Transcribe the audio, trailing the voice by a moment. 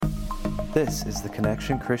This is the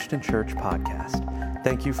Connection Christian Church podcast.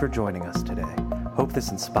 Thank you for joining us today. Hope this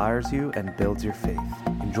inspires you and builds your faith.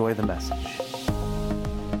 Enjoy the message.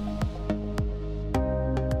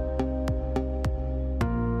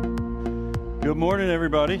 Good morning,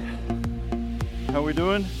 everybody. How we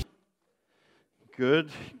doing? Good.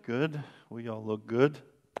 We all look good.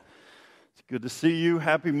 It's good to see you.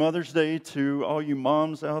 Happy Mother's Day to all you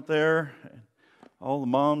moms out there, all the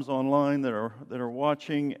moms online that are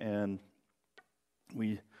watching, and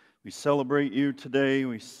we celebrate you today.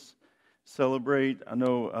 We celebrate. I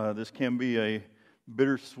know this can be a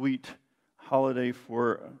bittersweet holiday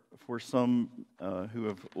for some who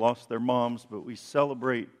have lost their moms, but we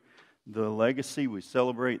celebrate the legacy. We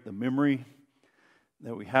celebrate the memory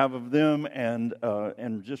that we have of them, and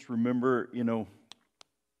just remember,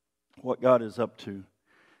 what God is up to,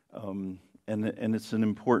 and it's an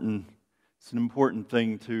important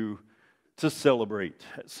thing to celebrate.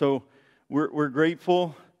 So we're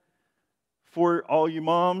grateful for all you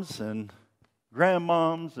moms and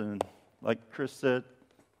grandmoms, and like Chris said,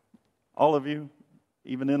 all of you,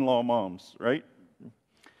 even in-law moms, right?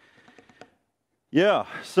 Yeah.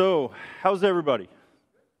 So how's everybody?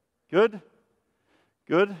 Good.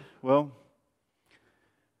 Well,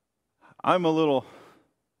 I'm a little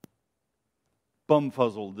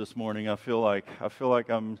bumfuzzled this morning. I feel like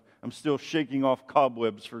I'm still shaking off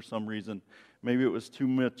cobwebs for some reason. Maybe it was too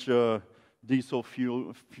much diesel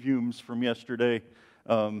fumes from yesterday,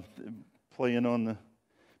 playing on the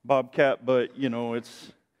Bobcat. But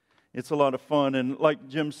it's a lot of fun. And like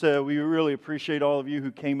Jim said, we really appreciate all of you who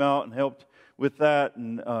came out and helped with that,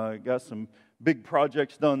 and got some big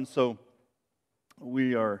projects done. So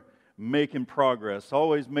we are making progress.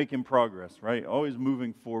 Always making progress, right? Always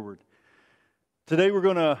moving forward. Today we're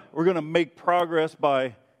gonna make progress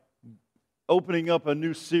by opening up a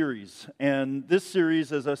new series. And this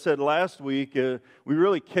series, as I said last week, we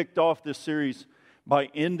really kicked off this series by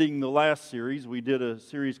ending the last series. We did a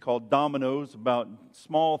series called Dominoes, about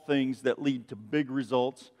small things that lead to big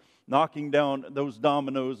results, knocking down those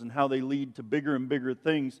dominoes and how they lead to bigger and bigger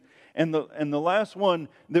things. And the last one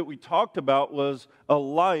that we talked about was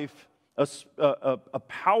a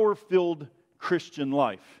power-filled Christian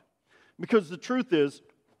life. Because the truth is,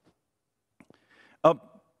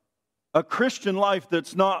 a Christian life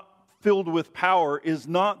that's not filled with power is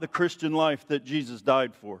not the Christian life that Jesus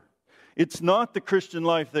died for. It's not the Christian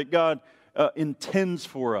life that God intends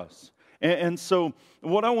for us. And so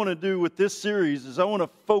what I want to do with this series is I want to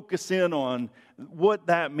focus in on what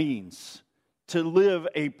that means to live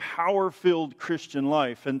a power-filled Christian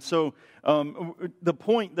life. And so the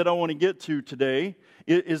point that I want to get to today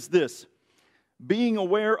is this: being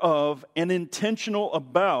aware of and intentional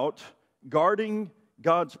about guarding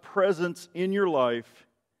God's presence in your life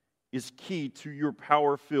is key to your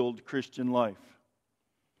power-filled Christian life.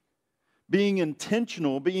 Being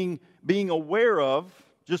intentional, being aware of,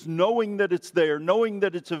 just knowing that it's there, knowing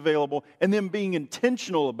that it's available, and then being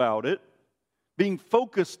intentional about it, being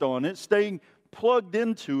focused on it, staying plugged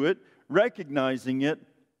into it, recognizing it,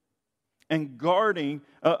 and guarding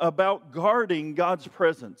God's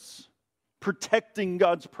presence. Protecting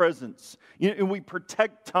God's presence. And we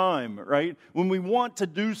protect time, right? When we want to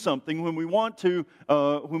do something, when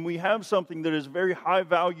we have something that is very high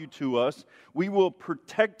value to us, we will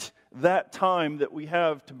protect that time that we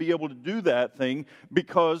have to be able to do that thing,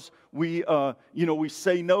 because we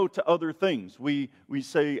say no to other things. We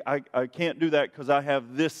say, I can't do that because I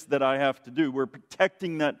have this that I have to do. We're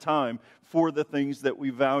protecting that time for the things that we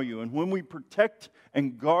value. And when we protect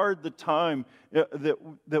and guard the time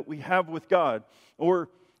that we have with God, or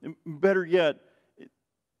better yet,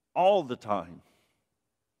 all the time.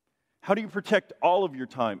 How do you protect all of your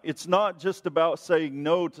time? It's not just about saying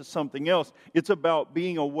no to something else. It's about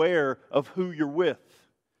being aware of who you're with,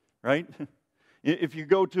 right? If you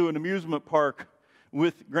go to an amusement park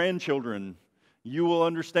with grandchildren, you will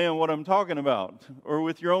understand what I'm talking about, or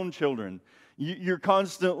with your own children. You're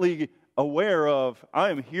constantly aware of, I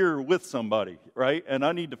am here with somebody, right? And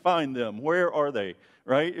I need to find them. Where are they,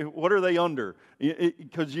 right? What are they under?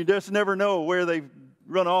 Because you just never know where they've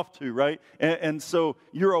run off to, right? And so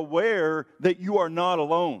you're aware that you are not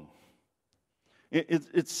alone.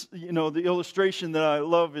 It's the illustration that I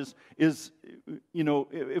love is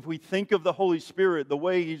if we think of the Holy Spirit, the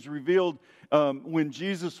way He's revealed when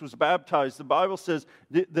Jesus was baptized, the Bible says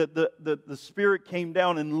that the Spirit came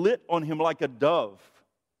down and lit on Him like a dove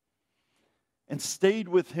and stayed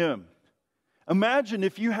with Him. Imagine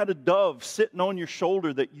if you had a dove sitting on your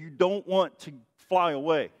shoulder that you don't want to fly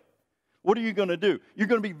away. What are you going to do? You're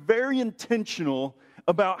going to be very intentional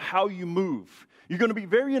about how you move. You're going to be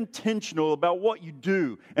very intentional about what you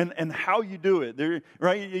do and how you do it.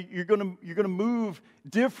 Right? You're going to move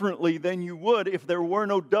differently than you would if there were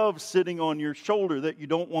no doves sitting on your shoulder that you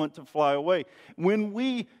don't want to fly away. When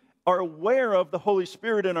we are aware of the Holy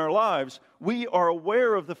Spirit in our lives, we are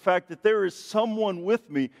aware of the fact that there is someone with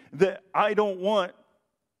me that I don't want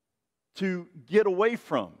to get away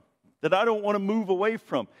from, that I don't want to move away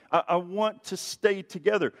from. I want to stay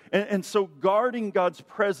together. And so guarding God's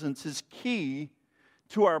presence is key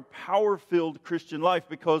to our power-filled Christian life,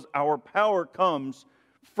 because our power comes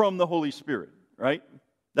from the Holy Spirit, right?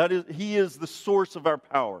 That is, He is the source of our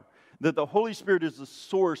power. That the Holy Spirit is the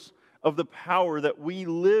source of the power that we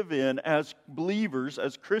live in as believers,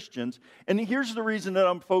 as Christians. And here's the reason that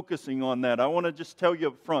I'm focusing on that. I want to just tell you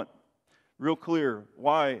up front, real clear,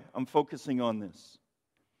 why I'm focusing on this.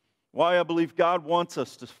 Why I believe God wants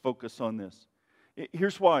us to focus on this.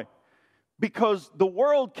 Here's why. Because the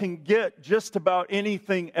world can get just about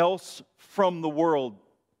anything else from the world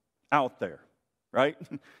out there, right?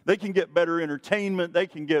 They can get better entertainment. They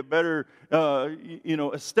can get better,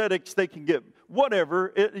 aesthetics. They can get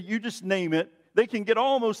whatever. You just name it. They can get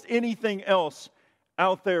almost anything else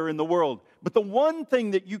out there in the world. But the one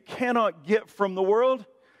thing that you cannot get from the world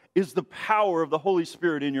is the power of the Holy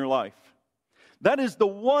Spirit in your life. That is the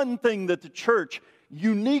one thing that the church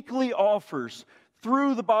uniquely offers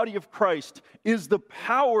through the body of Christ, is the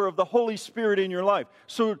power of the Holy Spirit in your life.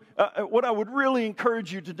 So what I would really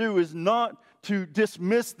encourage you to do is not to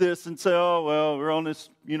dismiss this and say, oh, well, we're on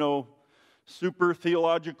this, super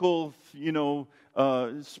theological,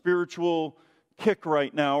 spiritual kick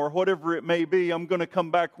right now, or whatever it may be. I'm going to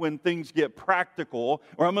come back when things get practical,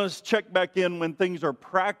 or I'm going to check back in when things are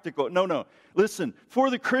practical. No. Listen,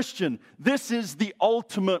 for the Christian, this is the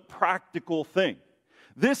ultimate practical thing.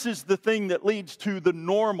 This is the thing that leads to the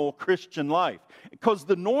normal Christian life. Because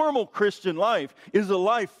the normal Christian life is a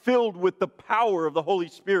life filled with the power of the Holy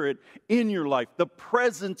Spirit in your life. The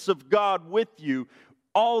presence of God with you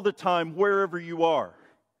all the time, wherever you are.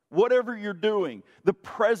 Whatever you're doing, the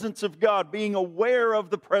presence of God, being aware of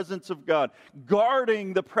the presence of God,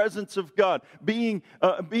 guarding the presence of God, being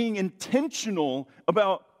intentional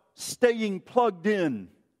about staying plugged in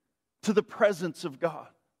to the presence of God.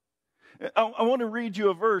 I want to read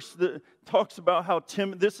you a verse that talks about how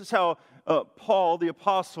this is how Paul, the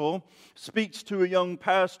apostle, speaks to a young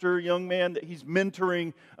pastor, a young man that he's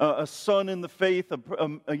mentoring, a son in the faith,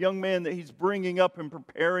 a young man that he's bringing up and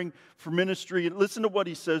preparing for ministry. Listen to what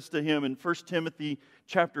he says to him in 1 Timothy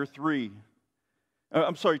chapter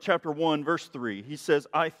 1, verse 3. He says,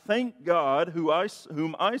 I thank God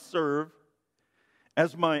whom I serve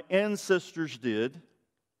as my ancestors did,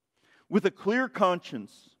 with a clear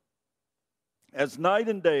conscience. As night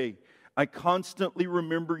and day, I constantly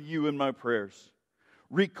remember you in my prayers.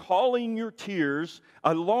 Recalling your tears,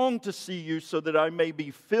 I long to see you so that I may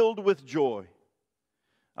be filled with joy.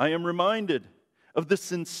 I am reminded of the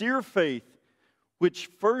sincere faith which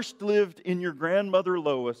first lived in your grandmother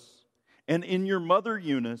Lois and in your mother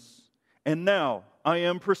Eunice, and now I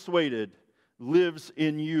am persuaded lives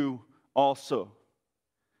in you also.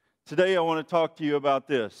 Today I want to talk to you about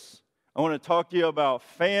this. I want to talk to you about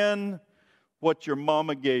fan what your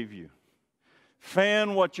mama gave you.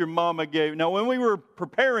 Fan what your mama gave. Now, when we were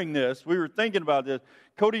preparing this, we were thinking about this.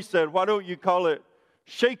 Cody said, why don't you call it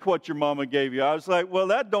shake what your mama gave you? I was like, well,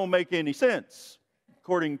 that don't make any sense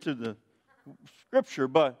according to the scripture,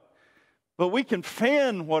 but we can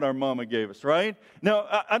fan what our mama gave us, right? Now,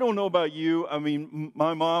 I don't know about you. I mean,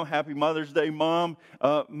 my mom, happy Mother's Day, Mom.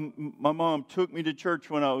 My mom took me to church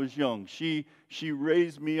when I was young. She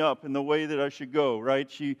raised me up in the way that I should go, right?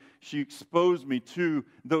 She exposed me to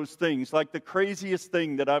those things. Like the craziest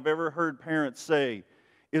thing that I've ever heard parents say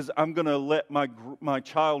is, I'm going to let my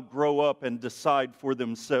child grow up and decide for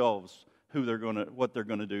themselves what they're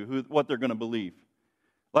going to do, what they're going to believe.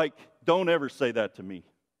 Like, don't ever say that to me,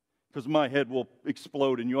 because my head will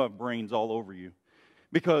explode and you'll have brains all over you.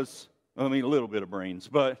 Because, a little bit of brains,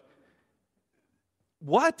 but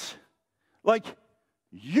what? Like,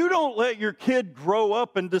 you don't let your kid grow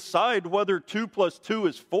up and decide whether 2 + 2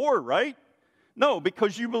 is 4, right? No,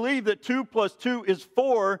 because you believe that 2 + 2 is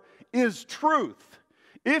 4 is truth.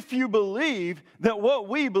 If you believe that what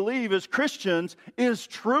we believe as Christians is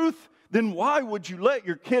truth, then why would you let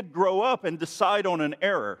your kid grow up and decide on an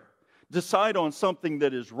error? Decide on something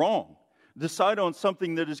that is wrong. Decide on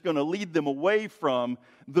something that is going to lead them away from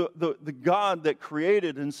the God that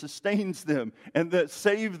created and sustains them and that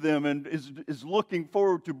saved them and is looking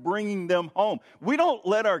forward to bringing them home. We don't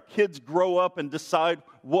let our kids grow up and decide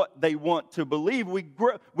what they want to believe.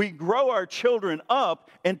 We grow our children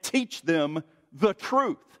up and teach them the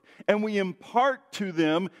truth. and we impart to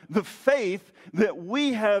them the faith that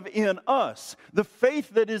we have in us. The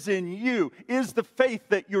faith that is in you is the faith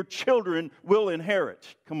that your children will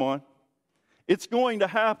inherit. Come on. It's going to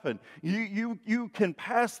happen. You can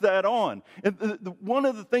pass that on. And one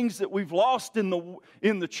of the things that we've lost in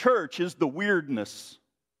the church is the weirdness.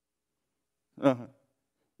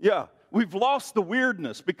 Yeah, we've lost the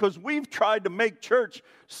weirdness because we've tried to make church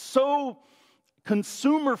so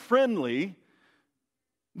consumer friendly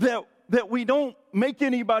that we don't make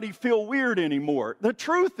anybody feel weird anymore. The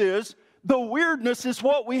truth is, the weirdness is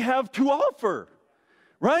what we have to offer.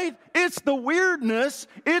 Right? It's the weirdness,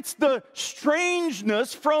 it's the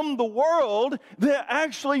strangeness from the world that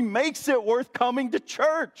actually makes it worth coming to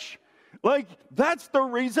church. Like, that's the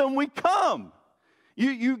reason we come.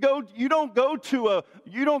 You don't go to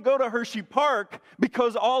Hershey Park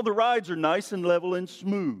because all the rides are nice and level and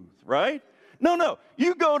smooth, right? No.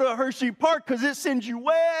 You go to Hershey Park because it sends you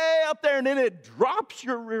way up there and then it drops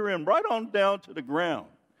your rear end right on down to the ground.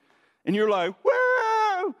 And you're like,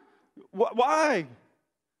 whoa, why?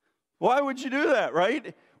 Why would you do that,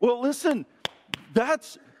 right? Well, listen,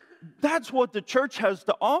 that's what the church has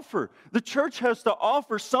to offer. The church has to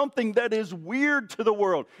offer something that is weird to the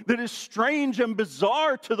world, that is strange and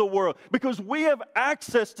bizarre to the world, because we have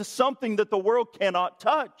access to something that the world cannot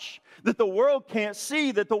touch, that the world can't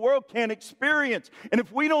see, that the world can't experience. And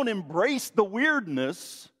if we don't embrace the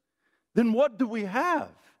weirdness, then what do we have?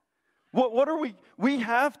 What are we? We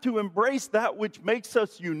have to embrace that which makes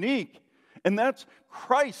us unique, and that's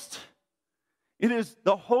Christ. It is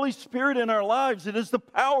the Holy Spirit in our lives. It is the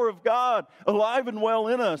power of God alive and well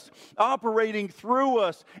in us, operating through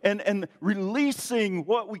us and releasing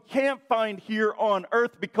what we can't find here on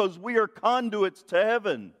earth because we are conduits to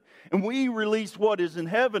heaven. And we release what is in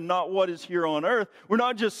heaven, not what is here on earth. We're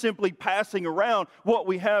not just simply passing around what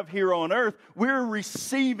we have here on earth. We're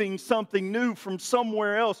receiving something new from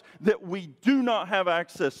somewhere else that we do not have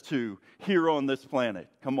access to here on this planet.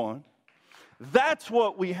 Come on. That's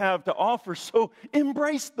what we have to offer. So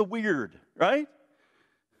embrace the weird, right?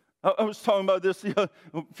 I was talking about this a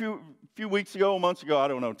few weeks ago, months ago. I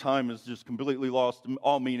don't know. Time has just completely lost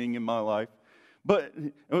all meaning in my life. But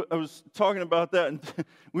I was talking about that, and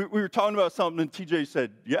we were talking about something, and TJ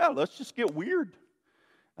said, yeah, let's just get weird.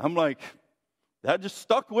 I'm like, that just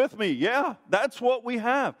stuck with me. Yeah, that's what we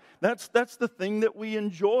have. That's the thing that we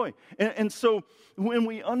enjoy. And so when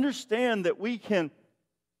we understand that we can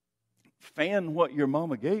fan what your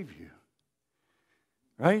mama gave you,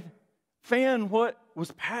 right? Fan what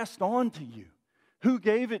was passed on to you. Who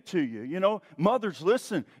gave it to you? You know, mothers,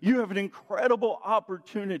 listen, you have an incredible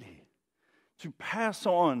opportunity to pass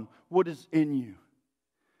on what is in you.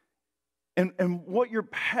 And what you're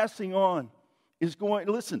passing on is going,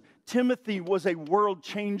 listen, Timothy was a world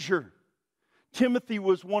changer. Timothy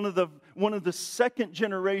was one of the second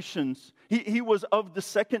generations. He was of the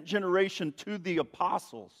second generation to the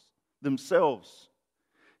apostles themselves.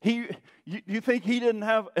 You think he didn't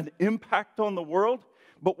have an impact on the world?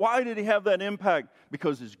 But why did he have that impact?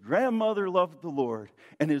 Because his grandmother loved the Lord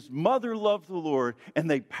and his mother loved the Lord, and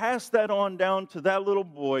they passed that on down to that little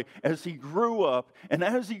boy as he grew up. And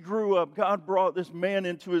as he grew up, God brought this man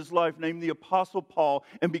into his life named the Apostle Paul.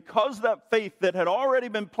 And because that faith that had already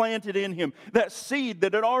been planted in him, that seed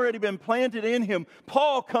that had already been planted in him,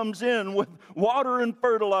 Paul comes in with water and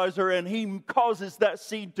fertilizer, and he causes that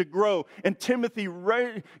seed to grow. And Timothy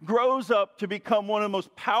grows up to become one of the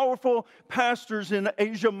most powerful pastors in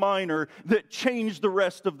Asia Minor that changed the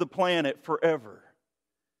rest of the planet forever.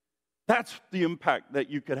 That's the impact that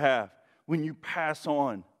you could have when you pass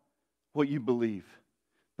on what you believe.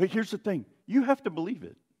 But here's the thing. You have to believe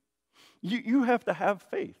it. You have to have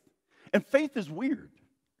faith. And faith is weird,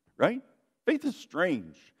 right? Faith is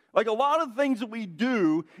strange. Like a lot of things that we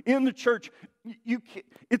do in the church,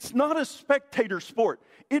 it's not a spectator sport.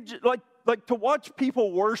 Like to watch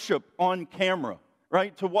people worship on camera,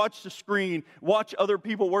 right? To watch the screen, watch other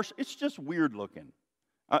people worship. It's just weird looking.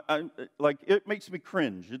 Like it makes me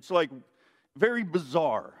cringe. It's like very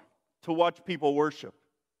bizarre to watch people worship.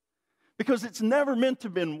 Because it's never meant to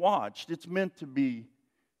be watched. It's meant to be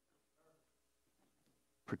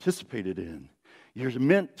participated in. You're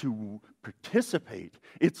meant to participate.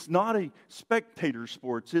 It's not a spectator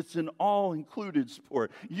sport. It's an all-included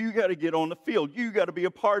sport. You got to get on the field. You got to be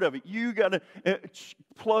a part of it. You got to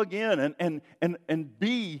plug in and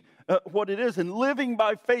be what it is. And living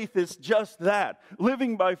by faith is just that.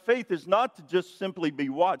 Living by faith is not to just simply be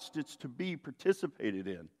watched. It's to be participated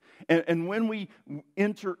in. And when we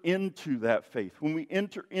enter into that faith, when we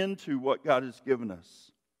enter into what God has given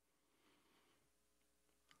us.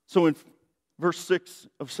 So in Verse 6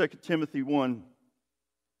 of 2 Timothy 1,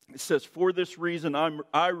 It says, for this reason,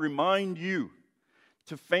 I remind you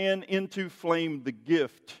to fan into flame the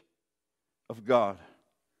gift of God,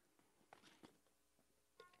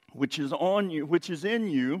 which is in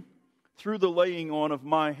you through the laying on of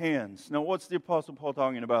my hands. Now, what's the Apostle Paul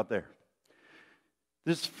talking about there?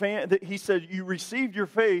 He said, you received your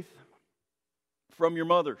faith from your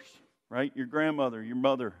mothers, right? Your grandmother, your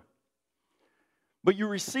mother. But you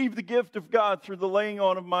received the gift of God through the laying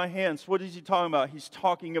on of my hands. What is he talking about? He's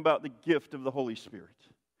talking about the gift of the Holy Spirit.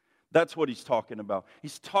 That's what he's talking about.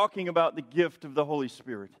 He's talking about the gift of the Holy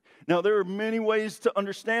Spirit. Now, there are many ways to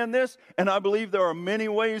understand this, and I believe there are many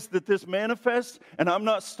ways that this manifests, and I'm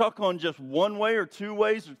not stuck on just one way or two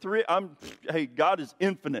ways or three. Hey, God is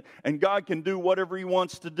infinite, and God can do whatever he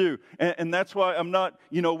wants to do. And that's why I'm not,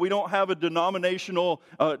 we don't have a denominational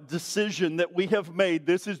decision that we have made.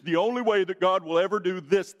 This is the only way that God will ever do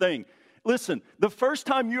this thing. Listen, the first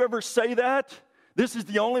time you ever say that, this is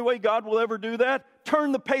the only way God will ever do that,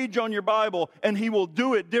 turn the page on your Bible and he will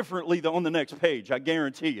do it differently on the next page. I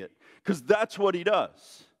guarantee it. Because that's what he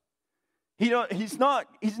does. He's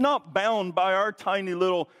not bound by our tiny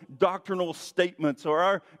little doctrinal statements or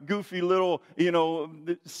our goofy little,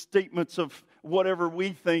 statements of whatever we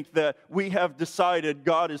think that we have decided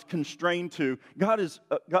God is constrained to. God is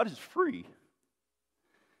free.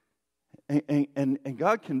 And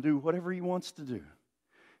God can do whatever he wants to do.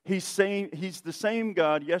 He's the same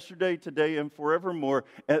God yesterday, today, and forevermore,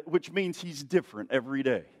 which means he's different every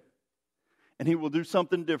day. And he will do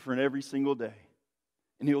something different every single day.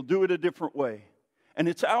 And he'll do it a different way. And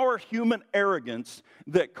it's our human arrogance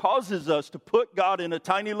that causes us to put God in a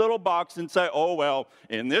tiny little box and say, oh, well,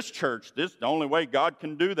 in this church, this is the only way God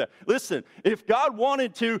can do that. Listen, if God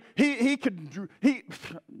wanted to, he could,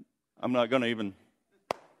 I'm not going to even...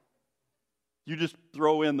 You just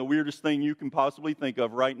throw in the weirdest thing you can possibly think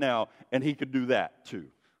of right now, and he could do that too.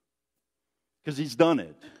 Because he's done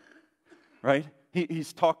it, right?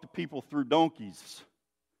 He's talked to people through donkeys.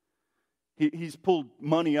 He's pulled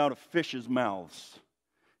money out of fishes' mouths.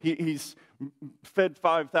 He's fed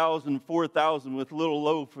 5,000, 4,000 with a little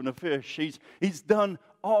loaf and a fish. He's done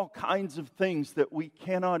all kinds of things that we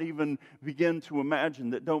cannot even begin to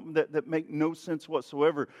imagine, that make no sense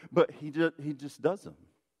whatsoever, but he just does them.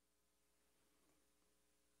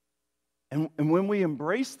 And when we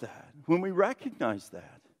embrace that, when we recognize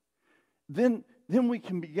that, then we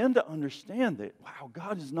can begin to understand that, wow,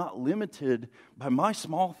 God is not limited by my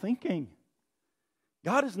small thinking.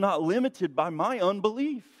 God is not limited by my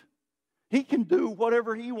unbelief. He can do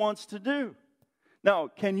whatever he wants to do. Now,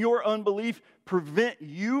 can your unbelief prevent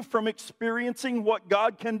you from experiencing what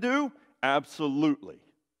God can do? Absolutely.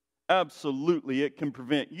 Absolutely, it can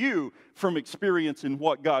prevent you from experiencing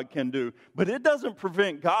what God can do. But it doesn't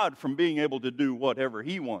prevent God from being able to do whatever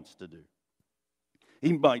he wants to do.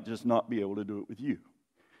 He might just not be able to do it with you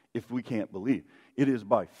if we can't believe. It is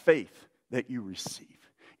by faith that you receive.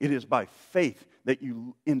 It is by faith that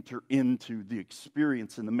you enter into the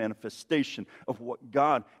experience and the manifestation of what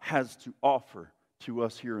God has to offer to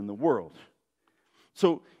us here in the world.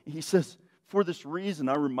 So he says, for this reason,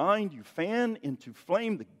 I remind you, fan into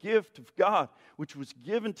flame the gift of God, which was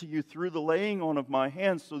given to you through the laying on of my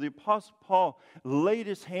hands. So the Apostle Paul laid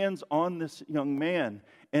his hands on this young man,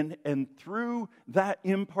 and through that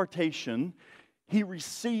impartation, he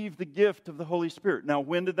received the gift of the Holy Spirit. Now,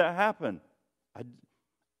 when did that happen?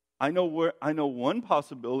 I know one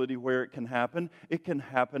possibility where it can happen. It can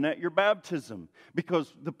happen at your baptism,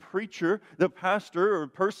 because the preacher, the pastor, or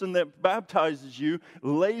person that baptizes you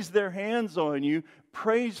lays their hands on you,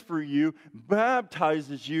 prays for you,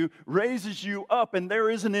 baptizes you, raises you up, and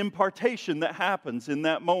there is an impartation that happens in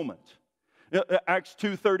that moment. Acts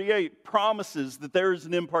 2:38 promises that there is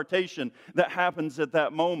an impartation that happens at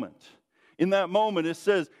that moment. In that moment, it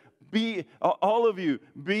says, all of you,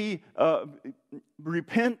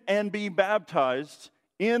 repent and be baptized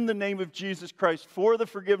in the name of Jesus Christ for the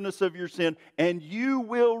forgiveness of your sin, and you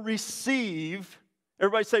will receive,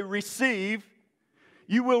 everybody say receive,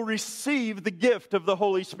 you will receive the gift of the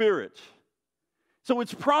Holy Spirit. So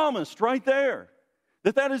it's promised right there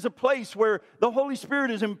that is a place where the Holy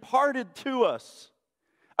Spirit is imparted to us.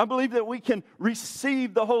 I believe that we can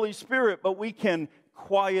receive the Holy Spirit, but we can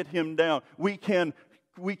quiet him down. We can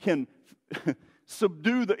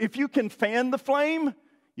subdue if you can fan the flame,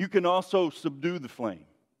 you can also subdue the flame.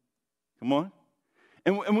 Come on.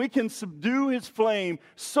 And we can subdue his flame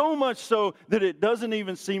so much so that it doesn't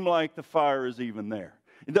even seem like the fire is even there.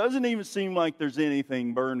 It doesn't even seem like there's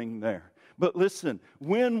anything burning there. But listen,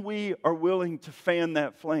 when we are willing to fan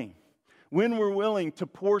that flame, When we're willing to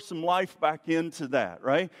pour some life back into that,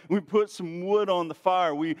 right? We put some wood on the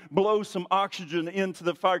fire. We blow some oxygen into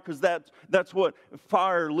the fire because that's what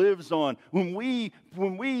fire lives on. When we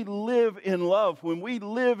live in love, when we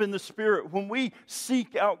live in the Spirit, when we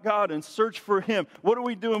seek out God and search for Him, what are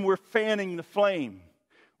we doing? We're fanning the flame.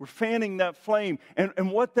 We're fanning that flame. And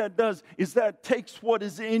what that does is that takes what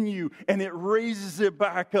is in you and it raises it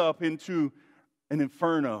back up into an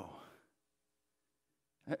inferno.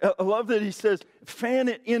 I love that he says, fan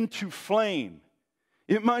it into flame.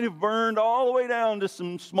 It might have burned all the way down to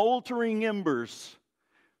some smoldering embers.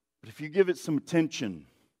 But if you give it some attention,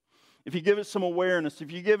 if you give it some awareness,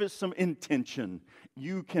 if you give it some intention,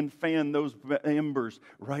 you can fan those embers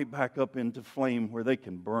right back up into flame where they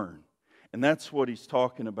can burn. And that's what he's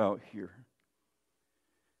talking about here.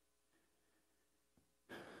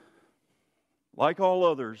 Like all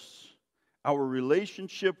others, our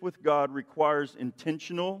relationship with God requires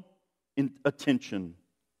intentional attention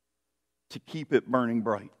to keep it burning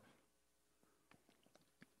bright.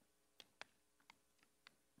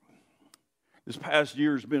 This past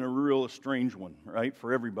year has been a real strange one, right,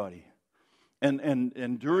 for everybody.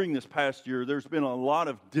 And during this past year, there's been a lot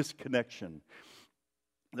of disconnection.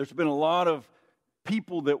 There's been a lot of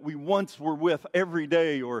people that we once were with every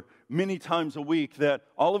day or many times a week that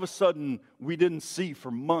all of a sudden we didn't see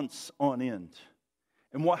for months on end.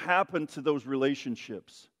 And what happened to those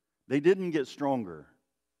relationships? They didn't get stronger.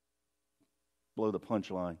 Blow the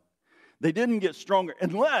punchline. They didn't get stronger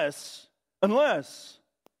unless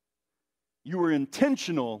you were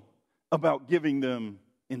intentional about giving them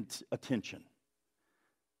attention.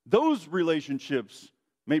 Those relationships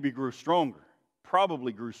maybe grew stronger,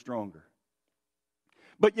 probably grew stronger.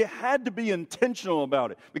 But you had to be intentional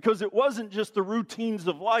about it because it wasn't just the routines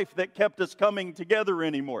of life that kept us coming together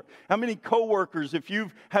anymore. How many coworkers, if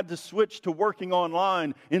you've had to switch to working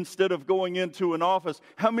online instead of going into an office,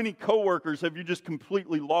 how many coworkers have you just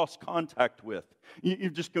completely lost contact with?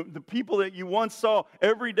 The people that you once saw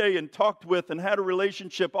every day and talked with and had a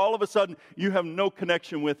relationship, all of a sudden you have no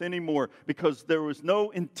connection with anymore because there was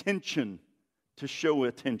no intention to show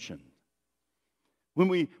attention. When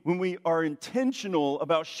we are intentional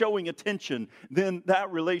about showing attention, then that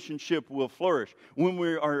relationship will flourish. When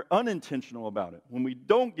we are unintentional about it, when we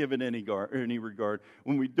don't give it any regard,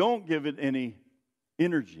 when we don't give it any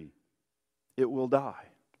energy, it will die.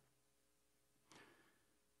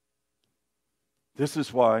 This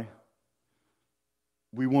is why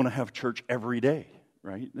we want to have church every day,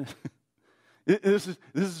 right? This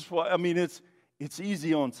is why, I mean, it's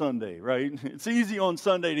easy on Sunday, right? It's easy on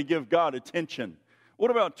Sunday to give God attention. What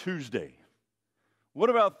about Tuesday? What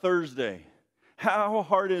about Thursday? How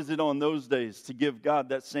hard is it on those days to give God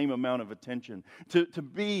that same amount of attention? To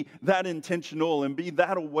be that intentional and be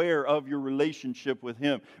that aware of your relationship with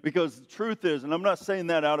Him? Because the truth is, and I'm not saying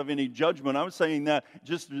that out of any judgment, I'm saying that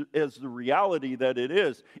just as the reality that it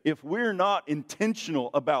is, if we're not intentional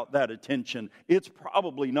about that attention, it's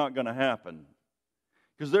probably not going to happen.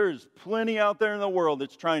 Because there's plenty out there in the world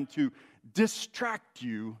that's trying to distract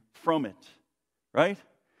you from it. Right?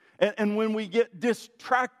 And when we get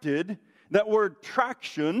distracted, that word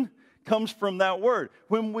traction comes from that word.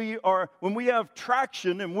 When we have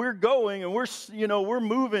traction and we're going and we're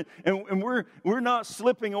moving and we're not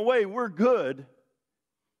slipping away, we're good.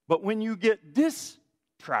 But when you get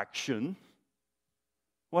distraction,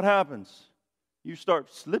 what happens? You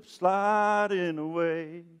start sliding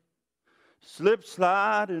away.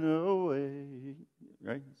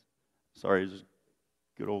 Right? Sorry, it's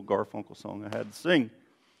good old Garfunkel song I had to sing.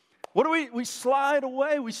 What do we slide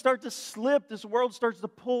away? We start to slip. This world starts to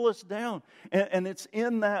pull us down. And it's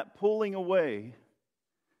in that pulling away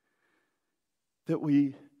that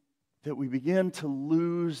we begin to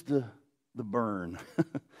lose the burn.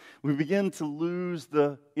 We begin to lose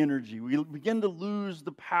the energy. We begin to lose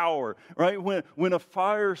the power, right? When a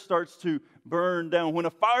fire starts to burn down, when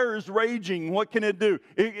a fire is raging, what can it do?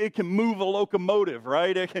 It can move a locomotive,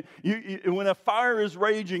 right? When a fire is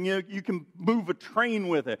raging, you can move a train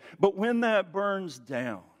with it. But when that burns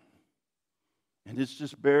down, and it's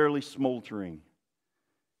just barely smoldering,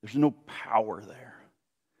 there's no power there.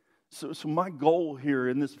 So my goal here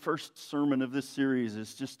in this first sermon of this series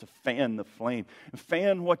is just to fan the flame.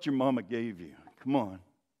 Fan what your mama gave you. Come on.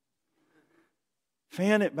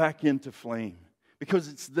 Fan it back into flame. Because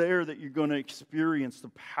it's there that you're going to experience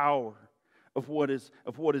the power of what is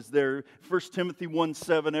there. 1 Timothy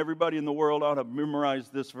 1:7, everybody in the world ought to memorize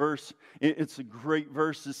this verse. It's a great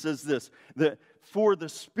verse. It says this, that for the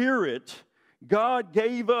Spirit God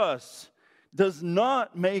gave us does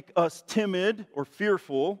not make us timid or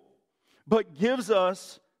fearful, but gives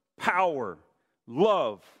us power,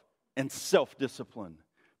 love, and self-discipline.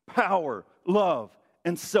 Power, love,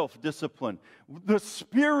 and self-discipline. The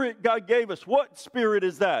Spirit God gave us, what Spirit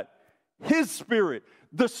is that? His Spirit,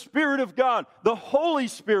 the Spirit of God, the Holy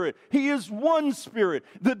Spirit. He is one Spirit.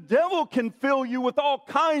 The devil can fill you with all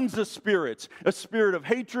kinds of spirits. A spirit of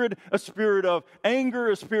hatred, a spirit of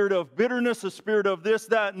anger, a spirit of bitterness, a spirit of this,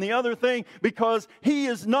 that, and the other thing, because he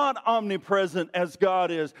is not omnipresent as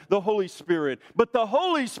God is, the Holy Spirit. But the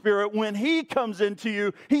Holy Spirit, when he comes into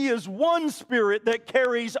you, he is one Spirit that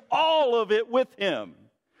carries all of it with him.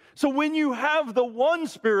 So when you have the one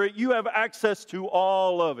Spirit, you have access to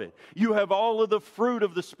all of it. You have all of the fruit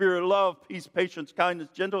of the Spirit: love, peace, patience, kindness,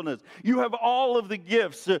 gentleness. You have all of the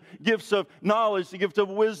gifts, gifts of knowledge, the gift of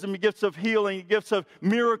wisdom, the gifts of healing, the gifts of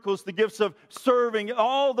miracles, the gifts of serving.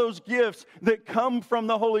 All those gifts that come from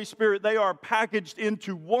the Holy Spirit, they are packaged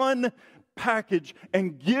into one package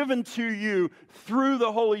and given to you through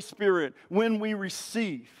the Holy Spirit when we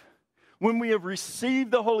receive. When we have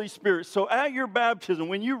received the Holy Spirit. So at your baptism,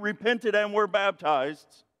 when you repented and were baptized,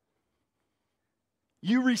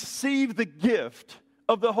 you receive the gift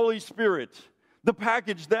of the Holy Spirit, the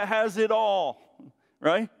package that has it all,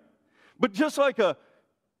 right? But just like a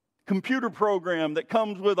computer program that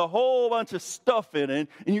comes with a whole bunch of stuff in it,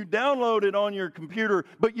 and you download it on your computer,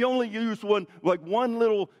 but you only use one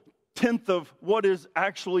little tenth of what is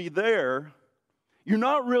actually there, you're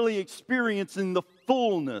not really experiencing the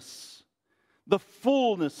fullness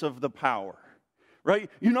of the power, right?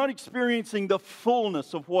 You're not experiencing the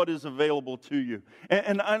fullness of what is available to you.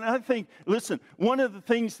 And I think, listen, one of the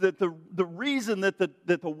things that the reason that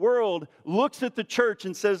the world looks at the church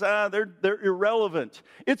and says, they're irrelevant,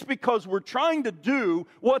 it's because we're trying to do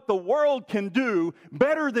what the world can do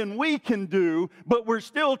better than we can do, but we're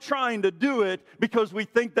still trying to do it because we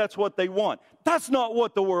think that's what they want. That's not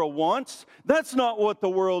what the world wants. That's not what the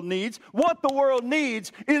world needs. What the world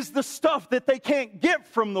needs is the stuff that they can't get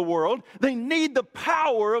from the world. They need the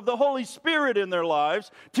power of the Holy Spirit in their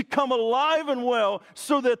lives to come alive and well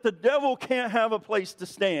so that the devil can't have a place to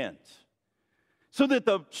stand. So that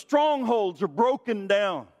the strongholds are broken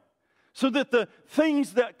down. So that the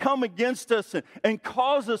things that come against us and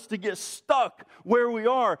cause us to get stuck where we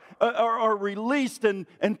are released and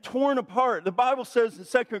torn apart. The Bible says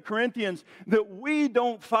in 2 Corinthians that we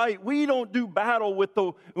don't fight, we don't do battle with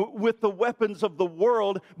the weapons of the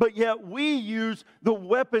world, but yet we use the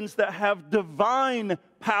weapons that have divine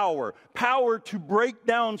power to break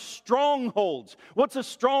down strongholds. What's a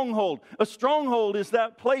stronghold? A stronghold is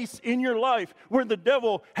that place in your life where the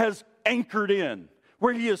devil has anchored in,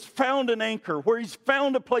 where he has found an anchor, where he's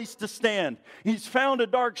found a place to stand. He's found a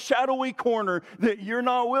dark, shadowy corner that you're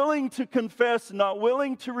not willing to confess, not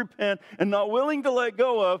willing to repent, and not willing to let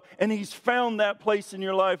go of, and he's found that place in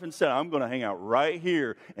your life and said, I'm going to hang out right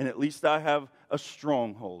here, and at least I have a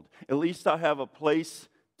stronghold. At least I have a place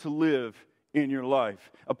to live in your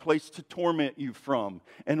life, a place to torment you from.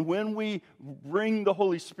 And when we bring the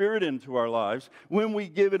Holy Spirit into our lives, when we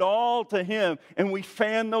give it all to him and we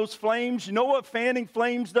fan those flames, you know what fanning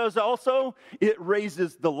flames does also? It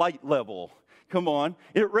raises the light level. Come on.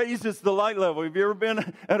 It raises the light level. Have you ever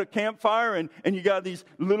been at a campfire and you got these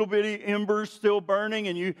little bitty embers still burning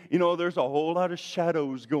and you know there's a whole lot of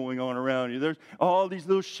shadows going on around you. There's all these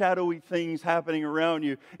little shadowy things happening around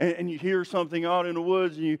you and you hear something out in the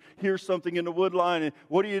woods and you hear something in the wood line and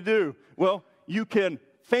what do? Well, you can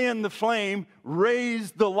fan the flame,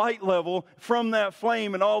 raise the light level from that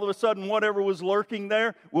flame, and all of a sudden whatever was lurking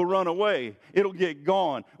there will run away. It'll get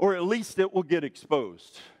gone, or at least it will get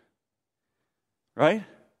exposed. Right?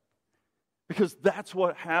 Because that's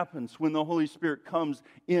what happens when the Holy Spirit comes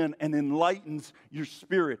in and enlightens your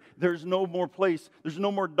spirit. There's no more place, there's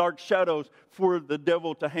no more dark shadows for the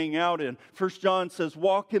devil to hang out in. 1 John says,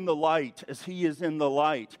 walk in the light as he is in the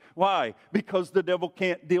light. Why? Because the devil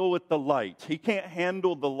can't deal with the light. He can't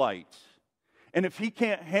handle the light. And if he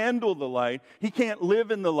can't handle the light, he can't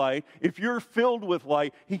live in the light. If you're filled with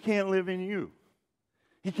light, he can't live in you.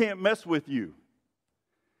 He can't mess with you.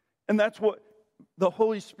 And that's what the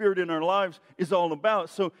Holy Spirit in our lives is all about.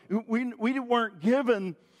 So we weren't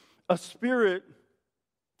given a spirit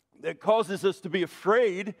that causes us to be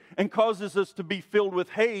afraid and causes us to be filled with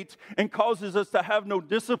hate and causes us to have no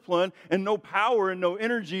discipline and no power and no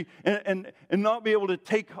energy and not be able to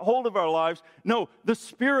take hold of our lives. No, the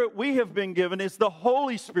Spirit we have been given is the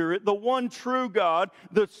Holy Spirit, the one true God,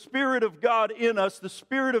 the Spirit of God in us, the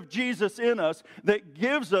Spirit of Jesus in us that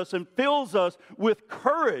gives us and fills us with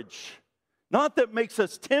courage. Not that makes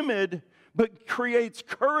us timid, but creates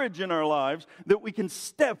courage in our lives that we can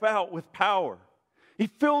step out with power. He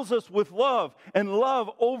fills us with love, and love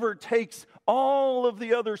overtakes all of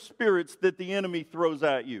the other spirits that the enemy throws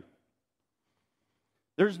at you.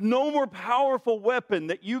 There's no more powerful weapon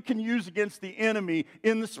that you can use against the enemy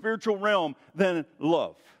in the spiritual realm than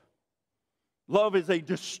love. Love is a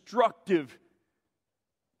destructive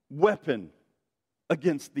weapon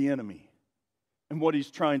against the enemy and what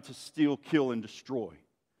he's trying to steal, kill, and destroy.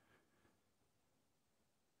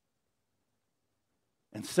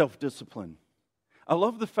 And self-discipline. I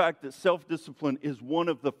love the fact that self-discipline is one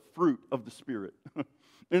of the fruit of the Spirit.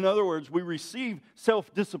 In other words, we receive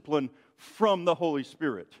self-discipline from the Holy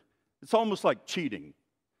Spirit. It's almost like cheating,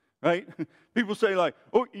 right? People say like,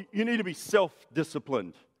 oh, you need to be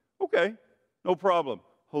self-disciplined. Okay, no problem.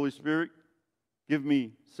 Holy Spirit, give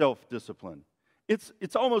me self-discipline.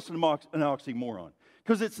 It's almost an oxymoron.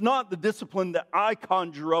 Because it's not the discipline that I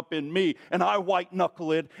conjure up in me and I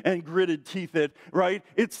white-knuckle it and gritted teeth it, right?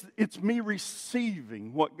 It's me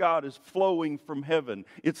receiving what God is flowing from heaven.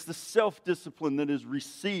 It's the self-discipline that is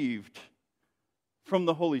received from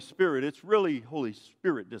the Holy Spirit. It's really Holy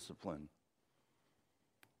Spirit discipline.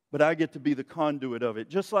 But I get to be the conduit of it,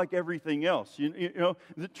 just like everything else.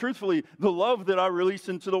 Truthfully, the love that I release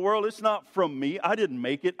into the world, it's not from me. I didn't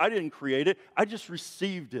make it. I didn't create it. I just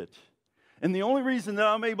received it. And the only reason that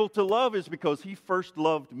I'm able to love is because He first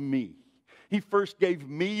loved me. He first gave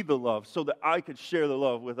me the love so that I could share the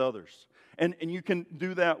love with others. And you can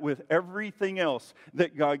do that with everything else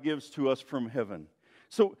that God gives to us from heaven.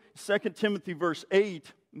 So 2 Timothy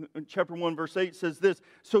chapter 1, verse 8 says this,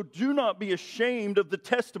 "So do not be ashamed of the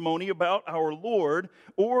testimony about our Lord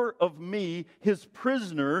or of me, His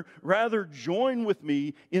prisoner. Rather, join with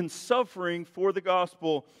me in suffering for the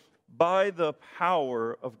gospel by the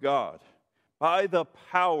power of God." By the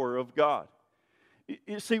power of God.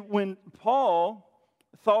 You see, when Paul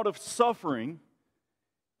thought of suffering,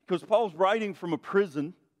 because Paul's writing from a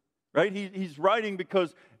prison, right? He's writing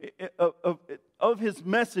because of his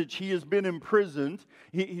message. He has been imprisoned.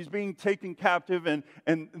 He's being taken captive, and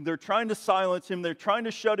they're trying to silence him. They're trying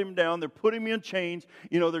to shut him down. They're putting him in chains.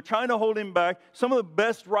 They're trying to hold him back. Some of the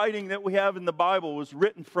best writing that we have in the Bible was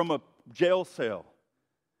written from a jail cell.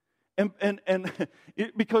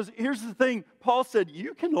 Because here's the thing, Paul said,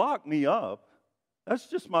 you can lock me up. That's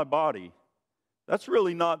just my body. That's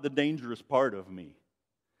really not the dangerous part of me.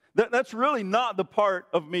 That's really not the part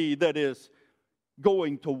of me that is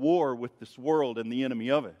going to war with this world and the enemy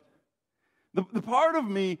of it. The part of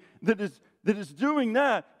me that is doing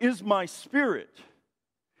that is my spirit.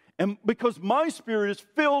 And because my spirit is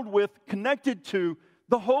filled with, connected to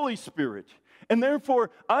the Holy Spirit. And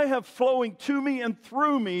therefore, I have flowing to me and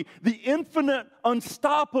through me the infinite,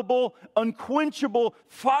 unstoppable, unquenchable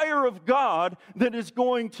fire of God that is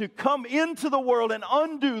going to come into the world and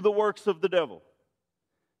undo the works of the devil.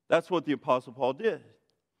 That's what the Apostle Paul did.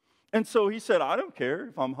 And so he said, I don't care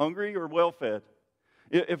if I'm hungry or well-fed.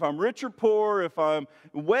 If I'm rich or poor, if I'm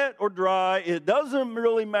wet or dry, it doesn't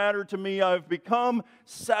really matter to me. I've become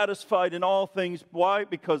satisfied in all things. Why?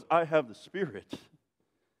 Because I have the Spirit.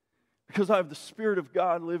 Because I have the Spirit of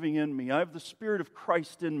God living in me. I have the Spirit of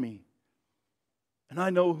Christ in me. And I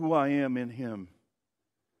know who I am in Him.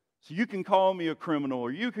 So you can call me a criminal,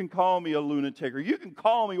 or you can call me a lunatic, or you can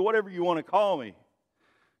call me whatever you want to call me.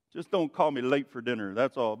 Just don't call me late for dinner,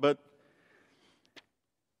 that's all. But,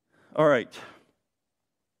 all right.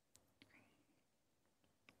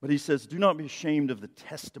 But he says, do not be ashamed of the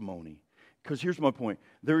testimony. Because here's my point.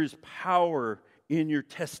 There is power in your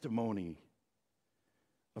testimony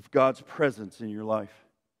of God's presence in your life.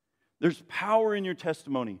 There's power in your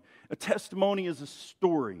testimony. A testimony is a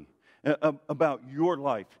story about your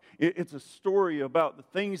life. It's a story about the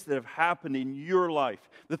things that have happened in your life,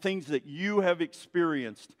 the things that you have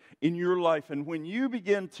experienced in your life. And when you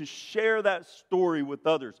begin to share that story with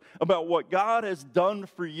others about what God has done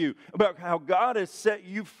for you, about how God has set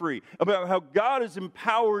you free, about how God has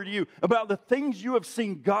empowered you, about the things you have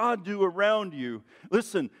seen God do around you,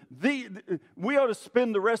 listen, we ought to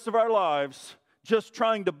spend the rest of our lives just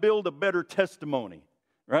trying to build a better testimony,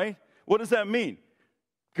 right? What does that mean?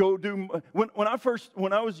 When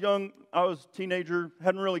I was young, I was a teenager,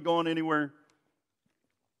 hadn't really gone anywhere.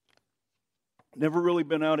 Never really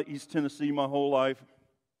been out of East Tennessee my whole life,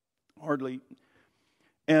 hardly.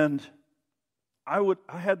 And I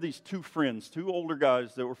had these two friends, two older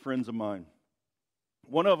guys that were friends of mine.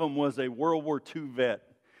 One of them was a World War II vet.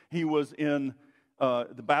 He was in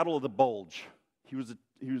the Battle of the Bulge.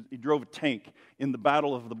 He drove a tank in the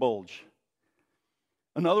Battle of the Bulge.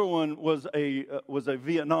 Another one was a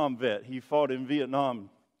Vietnam vet. He fought in Vietnam.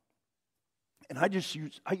 And I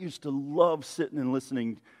used to love sitting and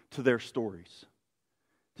listening to their stories.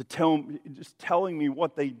 just telling me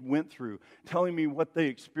what they went through, telling me what they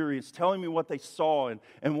experienced, telling me what they saw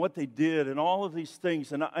and what they did and all of these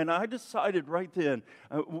things. And I decided right then,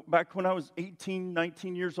 back when I was 18,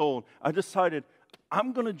 19 years old, I decided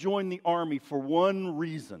I'm going to join the Army for one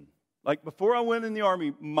reason. Like before I went in the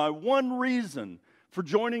Army, my one reason for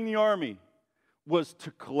joining the Army was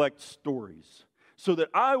to collect stories. So that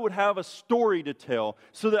I would have a story to tell,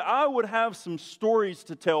 so that I would have some stories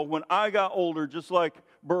to tell when I got older, just like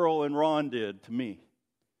Burl and Ron did to me.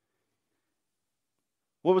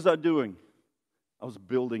 What was I doing? I was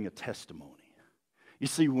building a testimony. You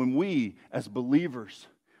see, when we, as believers,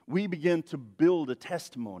 we begin to build a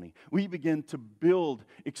testimony, we begin to build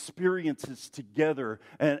experiences together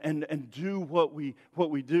and do what we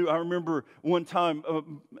do. I remember one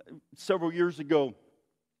time, several years ago,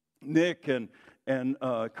 Nick and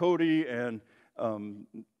Cody and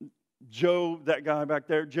Joe, that guy back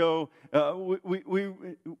there, Joe,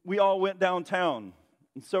 we all went downtown,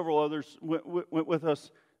 and several others went with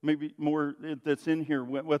us. Maybe more that's in here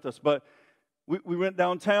went with us, but we went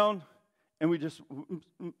downtown, and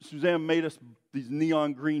Suzanne made us these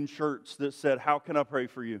neon green shirts that said, "How can I pray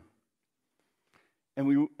for you?" And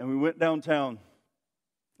we went downtown,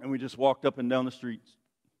 and we just walked up and down the streets,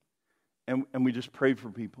 and we just prayed for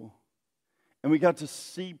people. And we got to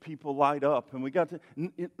see people light up. And we got to,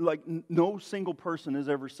 no single person has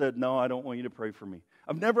ever said, "No, I don't want you to pray for me."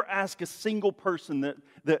 I've never asked a single person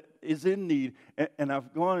that is in need. And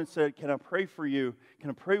I've gone and said, "Can I pray for you?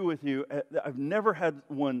 Can I pray with you?" I've never had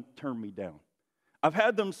one turn me down. I've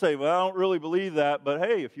had them say, "Well, I don't really believe that, but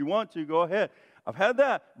hey, if you want to, go ahead." I've had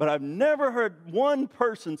that, but I've never heard one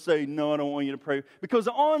person say, "No, I don't want you to pray." Because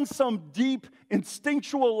on some deep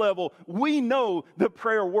instinctual level, we know that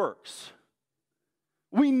prayer works.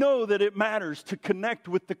 We know that it matters to connect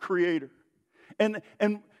with the Creator. And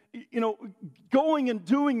going and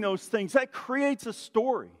doing those things, that creates a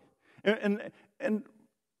story. And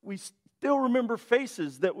we still remember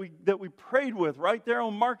faces that we prayed with right there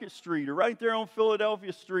on Market Street or right there on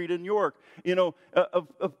Philadelphia Street in York,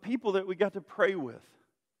 of people that we got to pray with.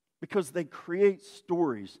 Because they create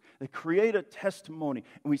stories. They create a testimony.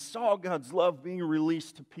 And we saw God's love being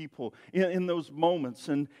released to people in those moments.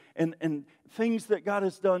 And things that God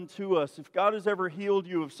has done to us. If God has ever healed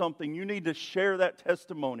you of something, you need to share that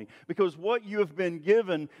testimony. Because what you have been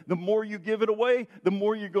given, the more you give it away, the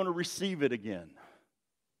more you're going to receive it again.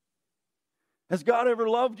 Has God ever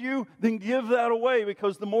loved you? Then give that away.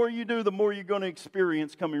 Because the more you do, the more you're going to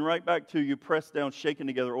experience coming right back to you, pressed down, shaken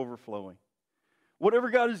together, overflowing.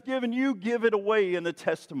 Whatever God has given you, give it away in a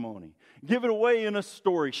testimony. Give it away in a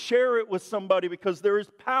story. Share it with somebody because there is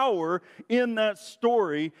power in that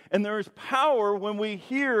story. And there is power when we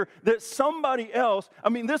hear that somebody else,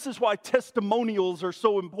 this is why testimonials are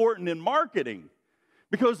so important in marketing.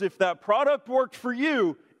 Because if that product worked for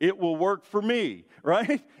you, it will work for me,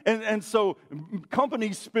 right? And so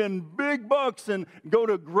companies spend big bucks and go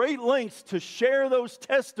to great lengths to share those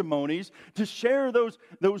testimonies, to share those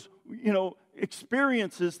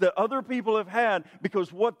experiences that other people have had,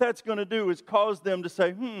 because what that's going to do is cause them to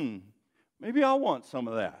say, maybe I want some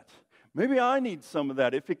of that. Maybe I need some of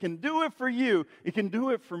that. If it can do it for you, it can do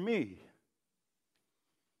it for me.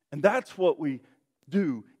 And that's what we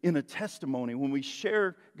do in a testimony when we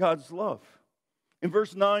share God's love. In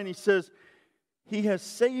verse 9, he says, He has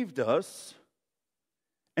saved us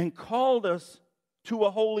and called us to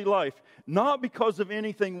a holy life, not because of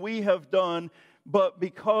anything we have done, but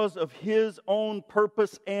because of His own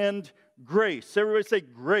purpose and grace. Everybody say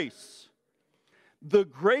grace. The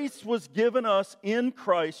grace was given us in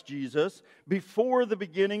Christ Jesus before the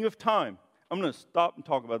beginning of time. I'm going to stop and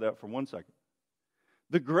talk about that for 1 second.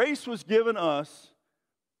 The grace was given us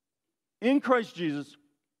in Christ Jesus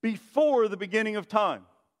before the beginning of time.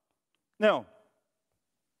 Now,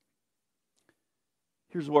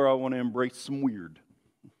 here's where I want to embrace some weird.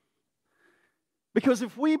 Because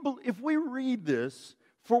if we read this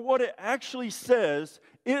for what it actually says,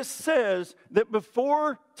 it says that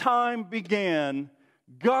before time began,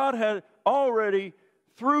 God had already,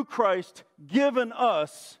 through Christ, given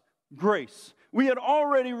us grace. We had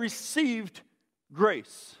already received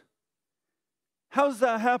grace. How does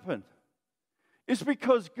that happen? It's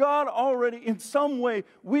because God already, in some way,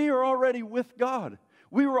 we are already with God.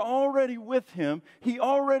 We were already with Him. He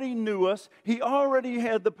already knew us. He already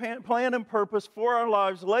had the plan and purpose for our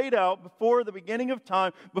lives laid out before the beginning of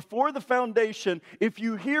time, before the foundation. If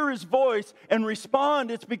you hear His voice and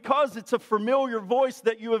respond, it's because it's a familiar voice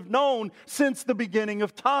that you have known since the beginning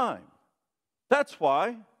of time. That's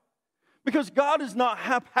why. Because God is not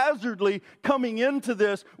haphazardly coming into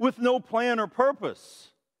this with no plan or purpose.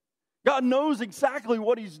 God knows exactly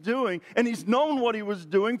what He's doing, and He's known what He was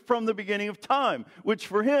doing from the beginning of time, which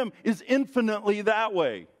for Him is infinitely that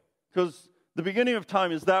way. Because the beginning of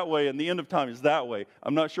time is that way, and the end of time is that way.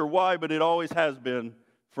 I'm not sure why, but it always has been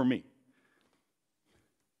for me.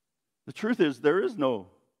 The truth is, there is no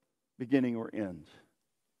beginning or end.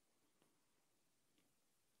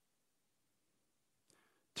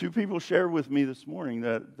 Two people shared with me this morning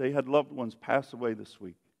that they had loved ones pass away this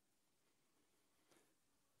week.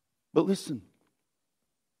 But listen,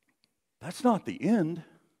 that's not the end.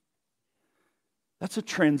 That's a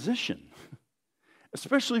transition,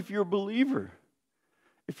 especially if you're a believer.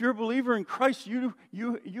 If you're a believer in Christ, you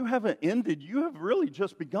haven't ended. You have really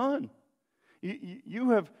just begun.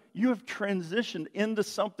 You have transitioned into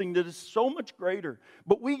something that is so much greater.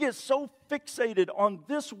 But we get so fixated on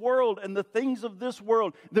this world and the things of this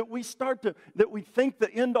world that we think the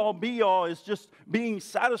end all be all is just being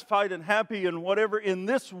satisfied and happy and whatever in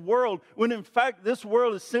this world, when in fact this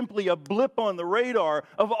world is simply a blip on the radar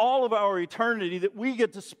of all of our eternity that we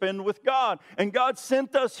get to spend with God. And God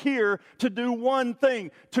sent us here to do one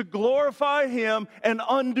thing, to glorify Him and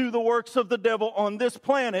undo the works of the devil on this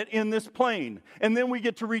planet in this plane. And then we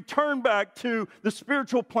get to return back to the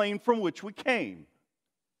spiritual plane from which we came.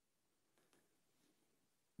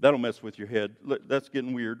 That'll mess with your head. That's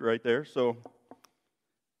getting weird right there. So,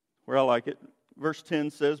 where I like it. Verse 10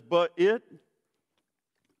 says, "But it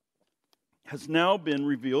has now been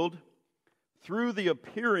revealed through the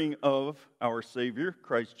appearing of our Savior,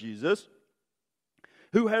 Christ Jesus,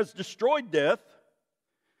 who has destroyed death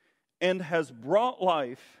and has brought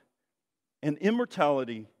life and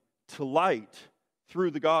immortality to light through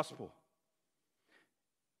the gospel."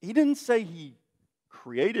 He didn't say He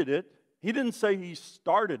created it. He didn't say He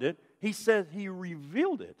started it. He said He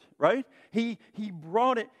revealed it, right? He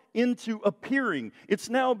brought it into appearing. It's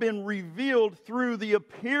now been revealed through the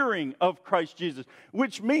appearing of Christ Jesus,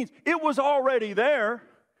 which means it was already there.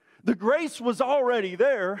 The grace was already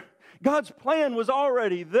there. God's plan was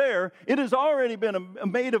already there. It has already been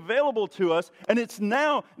made available to us, and it's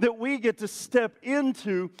now that we get to step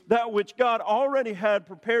into that which God already had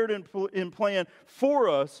prepared and planned for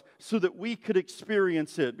us so that we could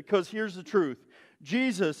experience it. Because here's the truth.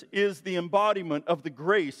 Jesus is the embodiment of the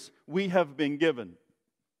grace we have been given.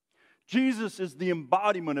 Jesus is the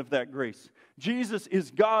embodiment of that grace. Jesus is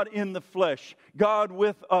God in the flesh, God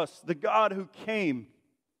with us, the God who came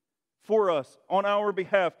for us on our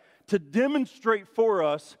behalf to demonstrate for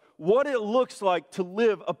us what it looks like to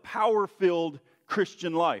live a power-filled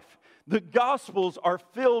Christian life. The Gospels are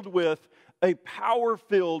filled with a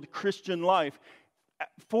power-filled Christian life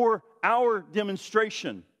for our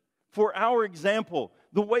demonstration, for our example.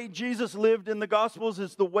 The way Jesus lived in the Gospels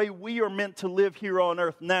is the way we are meant to live here on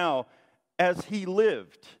earth now as He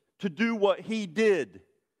lived, to do what He did.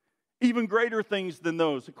 Even greater things than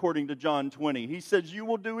those, according to John 20. He says, "You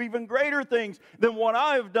will do even greater things than what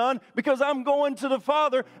I have done because I'm going to the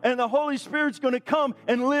Father and the Holy Spirit's going to come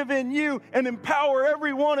and live in you and empower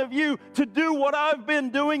every one of you to do what I've been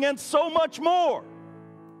doing and so much more."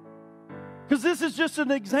 Because this is just an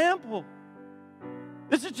example.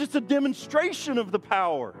 This is just a demonstration of the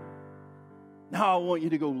power. Now I want you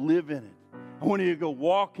to go live in it. I want you to go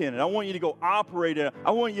walk in it. I want you to go operate in it.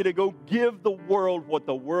 I want you to go give the world what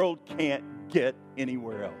the world can't get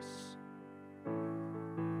anywhere else.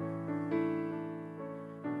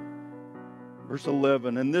 Verse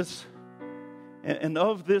 11, and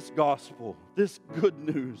of this gospel, this good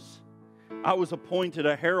news, I was appointed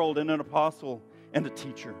a herald and an apostle and a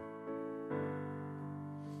teacher.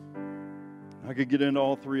 I could get into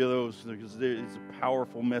all three of those because it's a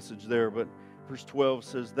powerful message there, but Verse 12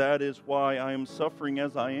 says, "That is why I am suffering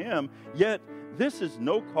as I am, yet this is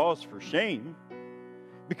no cause for shame,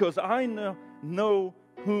 because I know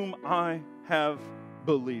whom I have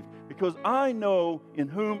believed." Because I know in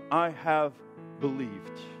whom I have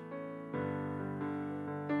believed.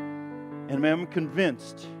 And I am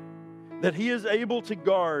convinced that He is able to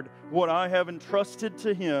guard what I have entrusted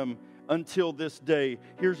to Him until this day.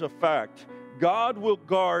 Here's a fact. God will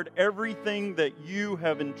guard everything that you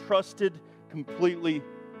have entrusted completely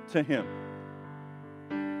to Him.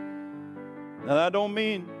 Now that don't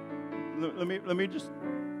mean, let me just,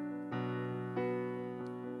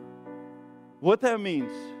 what that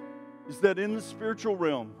means is that in the spiritual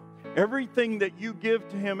realm, everything that you give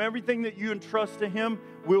to Him, everything that you entrust to Him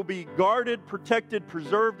will be guarded, protected,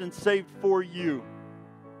 preserved, and saved for you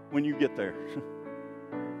when you get there.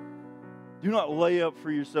 Do not lay up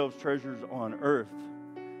for yourselves treasures on earth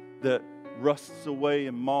that rusts away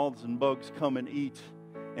and moths and bugs come and eat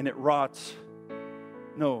and it rots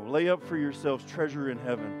No, lay up for yourselves treasure in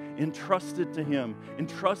heaven. Entrust it to Him.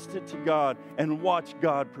 Entrust it to God and watch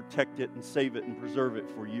God protect it and save it and preserve it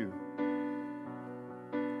for you.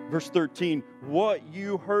 Verse 13, what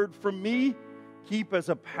you heard from me, keep as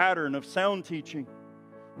a pattern of sound teaching.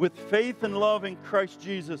 With faith and love in Christ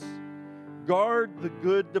Jesus, guard the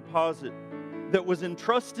good deposit that was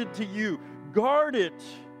entrusted to you. Guard it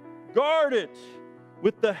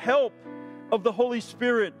with the help of the Holy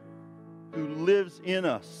Spirit who lives in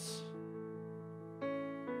us.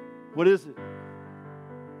 What is it?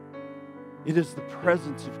 It is the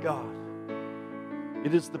presence of God.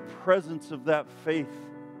 It is the presence of that faith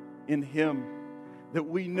in Him, that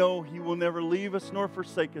we know He will never leave us nor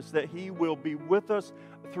forsake us, that He will be with us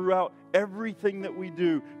throughout everything that we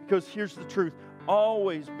do. Because here's the truth,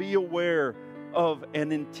 always be aware of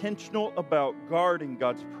and intentional about guarding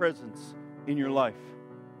God's presence in your life.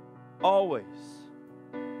 Always.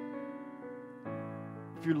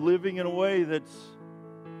 If you're living in a way that's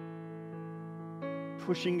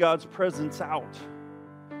pushing God's presence out,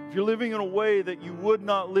 if you're living in a way that you would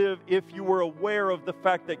not live if you were aware of the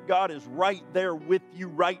fact that God is right there with you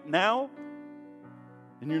right now,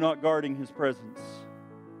 then you're not guarding His presence.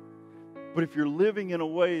 But if you're living in a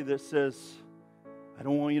way that says, I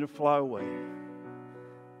don't want you to fly away,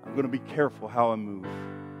 I'm going to be careful how I move.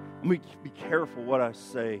 I'm going to be careful what I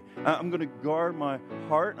say. I'm going to guard my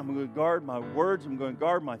heart. I'm going to guard my words. I'm going to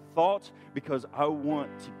guard my thoughts because I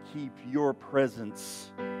want to keep your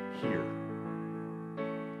presence here.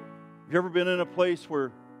 Have you ever been in a place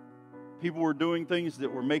where people were doing things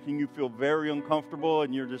that were making you feel very uncomfortable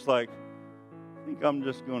and you're just like, I think I'm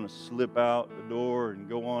just going to slip out the door and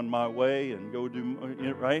go on my way and go do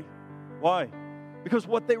it, right? Why? Because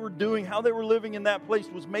what they were doing, how they were living in that place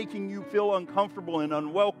was making you feel uncomfortable and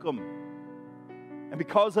unwelcome. And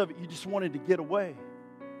because of it, you just wanted to get away.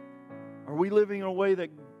 Are we living in a way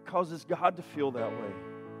that causes God to feel that way?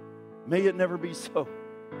 May it never be so.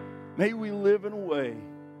 May we live in a way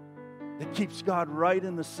that keeps God right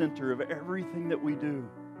in the center of everything that we do.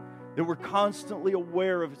 That we're constantly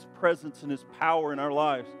aware of His presence and His power in our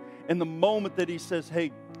lives. And the moment that He says,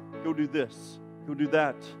 hey, go do this, go do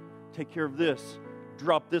that, take care of this,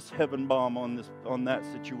 drop this heaven bomb on that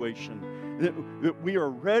situation. That we are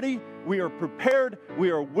ready, we are prepared, we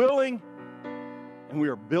are willing, and we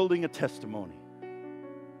are building a testimony.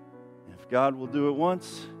 And if God will do it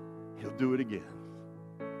once, He'll do it again.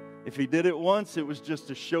 If He did it once, it was just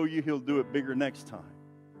to show you He'll do it bigger next time.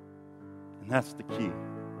 And that's the key.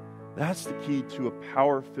 That's the key to a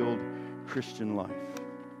power-filled Christian life.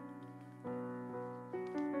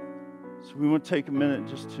 So we want to take a minute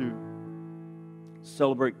just to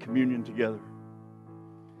celebrate communion together.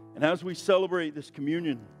 And as we celebrate this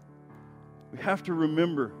communion, we have to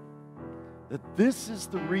remember that this is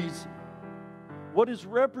the reason. What is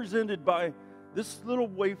represented by this little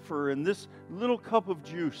wafer and this little cup of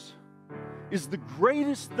juice is the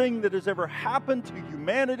greatest thing that has ever happened to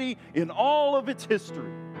humanity in all of its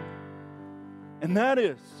history. And that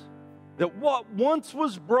is that what once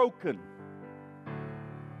was broken,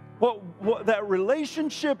 what that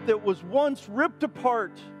relationship that was once ripped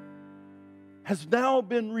apart has now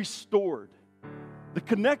been restored. The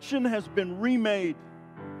connection has been remade.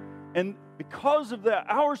 And because of that,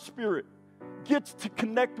 our spirit gets to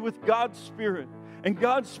connect with God's Spirit. And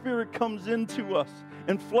God's Spirit comes into us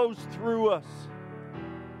and flows through us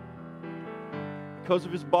because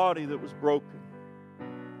of His body that was broken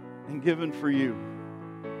and given for you.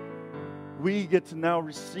 We get to now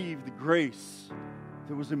receive the grace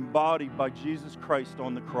that was embodied by Jesus Christ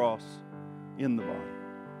on the cross in the body.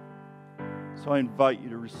 So I invite you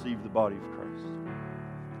to receive the body of Christ.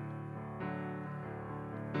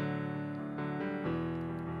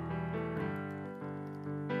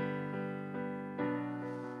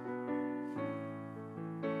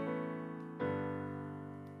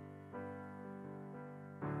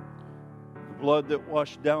 The blood that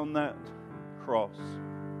washed down that cross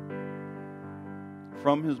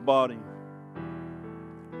from His body,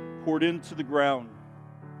 poured into the ground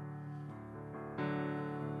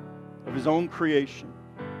of His own creation,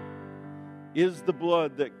 is the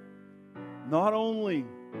blood that not only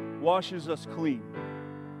washes us clean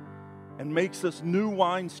and makes us new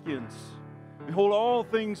wineskins. Behold, all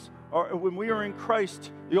things are, when we are in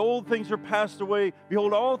Christ, the old things are passed away.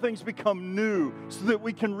 Behold, all things become new, so that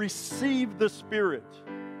we can receive the Spirit.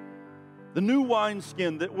 The new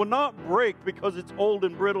wineskin that will not break because it's old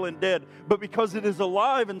and brittle and dead, but because it is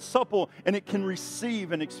alive and supple and it can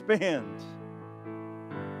receive and expand.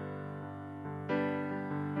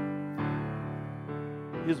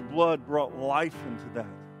 His blood brought life into that.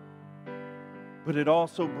 But it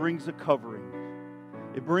also brings a covering.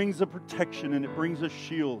 It brings a protection and it brings a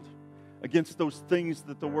shield against those things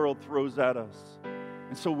that the world throws at us.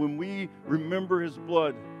 And so when we remember His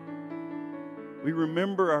blood, we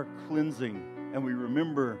remember our cleansing and we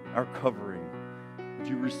remember our covering. Would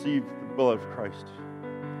you receive the blood of Christ?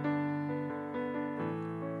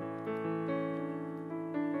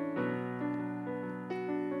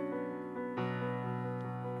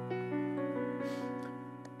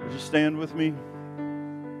 Would you stand with me?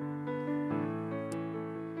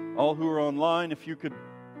 All who are online, if you could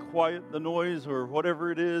quiet the noise or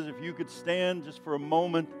whatever it is, if you could stand just for a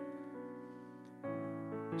moment,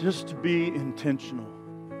 just to be intentional.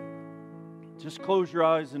 Just close your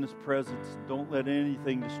eyes in His presence. Don't let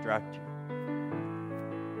anything distract you.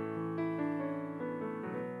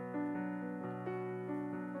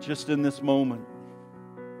 Just in this moment,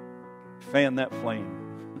 fan that flame.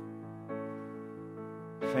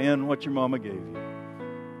 Fan what your mama gave you.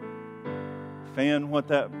 Fan what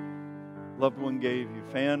that loved one gave you.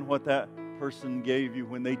 Fan what that person gave you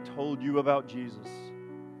when they told you about Jesus.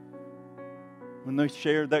 When they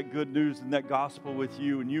shared that good news and that gospel with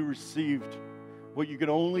you and you received what you could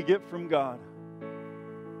only get from God.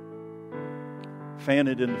 Fan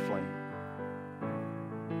it into flame.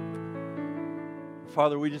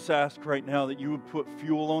 Father, we just ask right now that you would put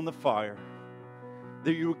fuel on the fire.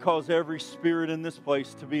 That you would cause every spirit in this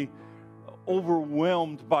place to be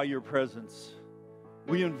overwhelmed by your presence.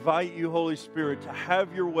 We invite you, Holy Spirit, to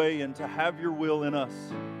have your way and to have your will in us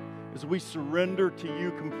as we surrender to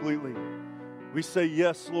you completely. We say,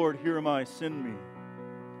 yes, Lord, here am I, send me.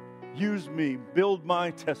 Use me, build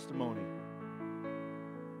my testimony.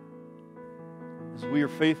 As we are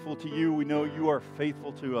faithful to you, we know you are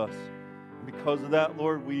faithful to us. And because of that,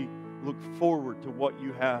 Lord, we look forward to what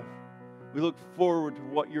you have. We look forward to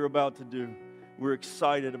what you're about to do. We're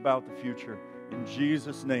excited about the future. In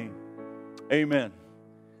Jesus' name, amen.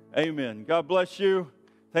 Amen. God bless you.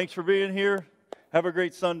 Thanks for being here. Have a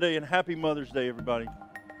great Sunday and happy Mother's Day, everybody.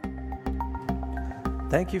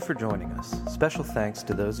 Thank you for joining us. Special thanks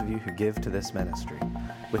to those of you who give to this ministry.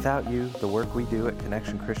 Without you, the work we do at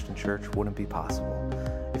Connection Christian Church wouldn't be possible.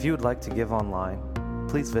 If you would like to give online,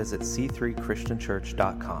 please visit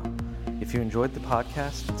c3christianchurch.com. If you enjoyed the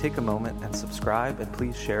podcast, take a moment and subscribe, and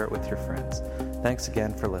please share it with your friends. Thanks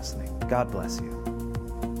again for listening. God bless you.